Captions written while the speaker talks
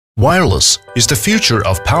Wireless is the future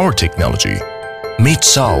of power technology. Meet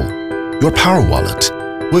Sol, your power wallet.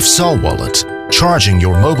 With Sol Wallet, charging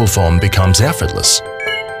your mobile phone becomes effortless.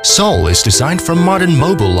 Sol is designed for modern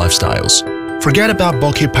mobile lifestyles. Forget about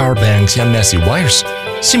bulky power banks and messy wires.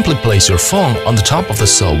 Simply place your phone on the top of the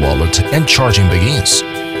Sol Wallet and charging begins.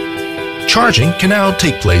 Charging can now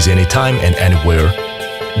take place anytime and anywhere.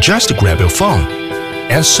 Just grab your phone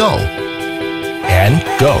and Sol and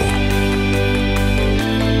go.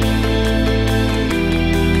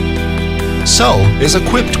 Sol is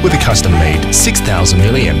equipped with a custom-made 6000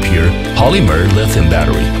 mAh polymer lithium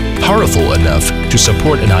battery, powerful enough to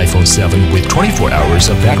support an iPhone 7 with 24 hours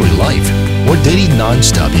of battery life or daily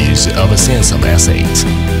non-stop use of a Samsung S8.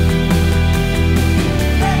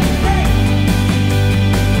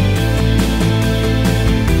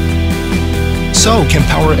 Sol can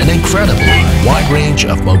power an incredibly wide range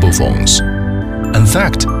of mobile phones. In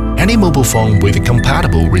fact, any mobile phone with a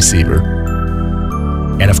compatible receiver.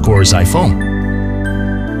 And of course, iPhone.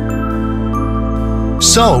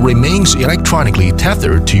 Sol remains electronically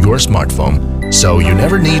tethered to your smartphone, so you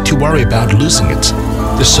never need to worry about losing it.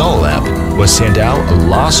 The Sol app will send out a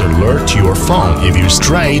loss alert to your phone if you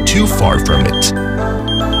stray too far from it.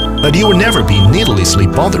 But you will never be needlessly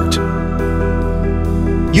bothered.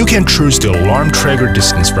 You can choose the alarm trigger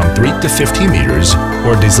distance from 3 to 15 meters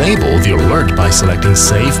or disable the alert by selecting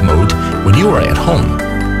Safe Mode when you are at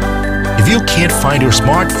home. If you can't find your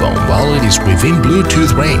smartphone while it is within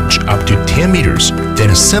Bluetooth range up to 10 meters,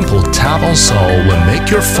 then a simple tap on Sol will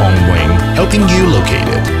make your phone ring, helping you locate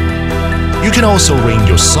it. You can also ring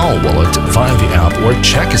your Sol wallet via the app or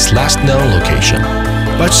check its last known location.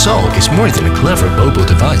 But Sol is more than a clever mobile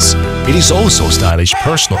device. It is also a stylish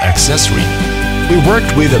personal accessory. We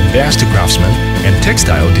worked with the best craftsmen and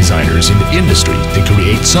textile designers in the industry to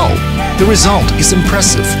create Sol. The result is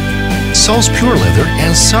impressive. Sol's pure leather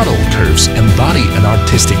and subtle curves embody an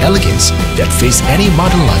artistic elegance that fits any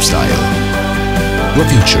modern lifestyle. Your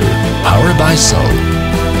future, powered by Sol.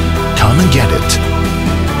 Come and get it.